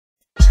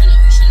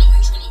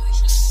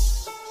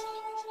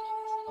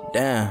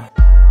Damn.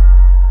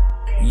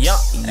 Young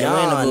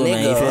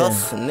nigga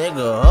hustle,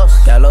 nigga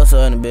hustle. Got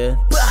Loso in the bed.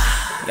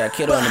 Got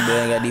Kiddo in the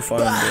bed. Got D4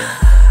 in the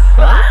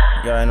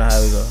bed. You already know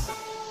how we go.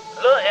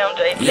 Lil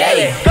MJG,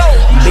 yeah.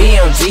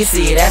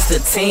 BMGC, that's the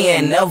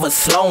 10, never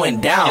slowing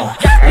down.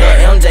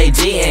 Lil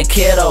MJG and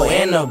Kiddo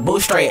in the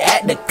booth, straight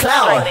at the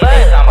cloud.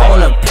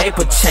 On a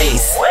paper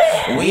chase,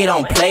 we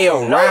don't play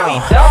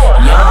around.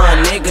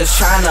 Young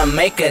niggas tryna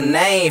make a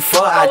name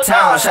for our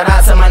town. Shout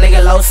out to my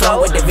nigga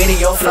Loso with the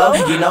video flow.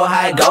 You know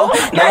how it go.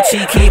 No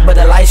cheat key, but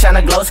the light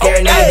shine glow.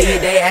 Scary nigga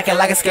D-Day acting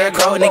like a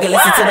scarecrow. Nigga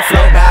listen to the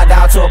flow, bow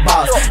down to a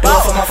boss. Do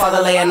it for my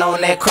father laying on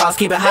that cross.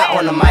 Keep it hot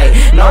on the mic,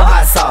 no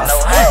hot sauce.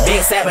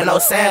 Big Sappin', no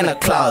Santa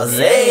Claus.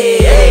 Hey,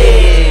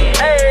 hey,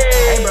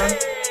 hey, bro.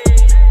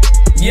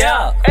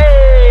 Yeah.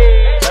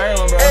 Hey, sorry,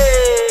 bro.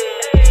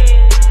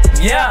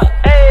 Yeah.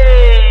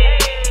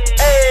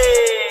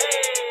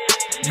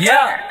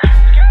 Yeah.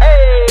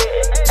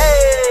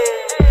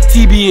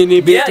 TB in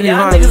it, bitch. Yeah,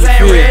 y'all niggas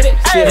ain't ready.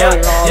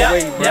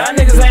 Y'all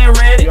niggas ain't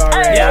ready.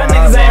 Y'all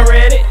niggas ain't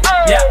ready.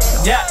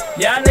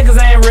 Y'all niggas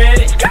ain't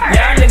ready.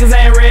 Y'all niggas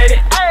ain't ready.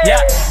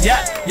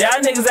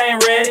 Y'all niggas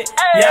ain't ready.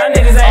 Y'all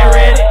niggas ain't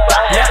ready.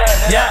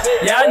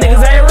 Y'all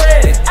niggas ain't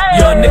ready.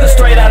 Young nigga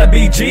straight out of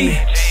BG.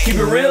 Keep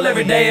it real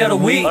every day of the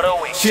week.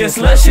 She a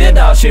slut, she a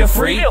dog, she a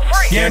freak.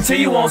 Guarantee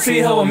you won't see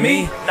her with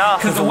me.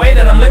 Cause the way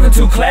that I'm living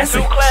too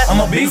classy. I'm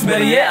a beast,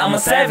 better yet, I'm a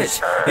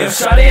savage. If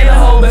shawty in the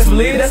hole, best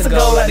believe that's a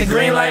goal like the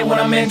green light when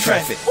I'm in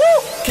traffic.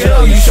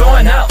 Kiddo, you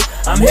showing out.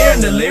 I'm hearing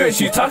the lyrics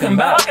you talking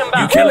about.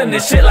 You killing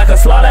this shit like a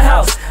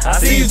slaughterhouse. I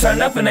see you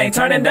turn up and ain't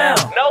turning down.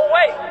 No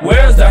way.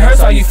 Where's the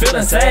hurts? Are you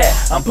feeling sad?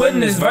 I'm putting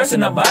this verse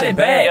in a body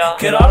bag.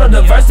 Get all of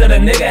the verse that a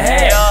nigga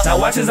had. Now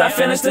watch as I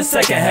finish the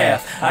second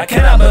half. I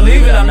cannot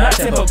believe it, I'm not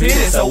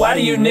Tempur-Pedic. So why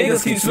do you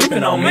niggas keep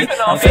sleeping on me?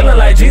 I'm feeling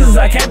like Jesus,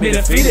 I can't be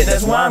defeated.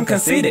 That's why I'm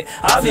conceited.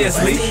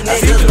 Obviously, I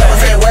see through that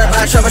hate. Worry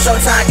about trouble,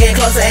 showtime getting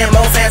closer and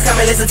more fans come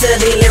and listen to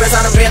these lyrics.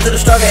 I done been through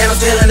the struggle and I'm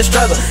still in the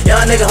struggle.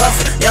 Young nigga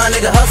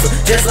hustle,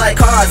 just like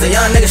cars. A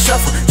young nigga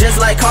shuffle, just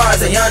like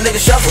cars. A young nigga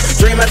shuffle,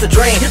 dream after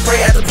dream,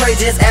 pray after pray.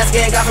 Just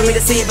asking God for me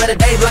to see better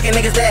days. Blocking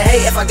niggas that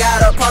hate. If I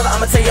got a problem,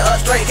 I'ma tell you up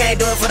straight. Can't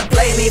do it for the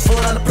play, need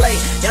food on the plate.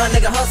 Young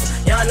nigga hustle,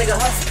 young nigga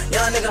hustle,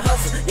 young nigga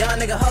hustle, young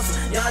nigga hustle,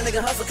 young nigga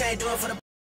hustle. Can't do it for the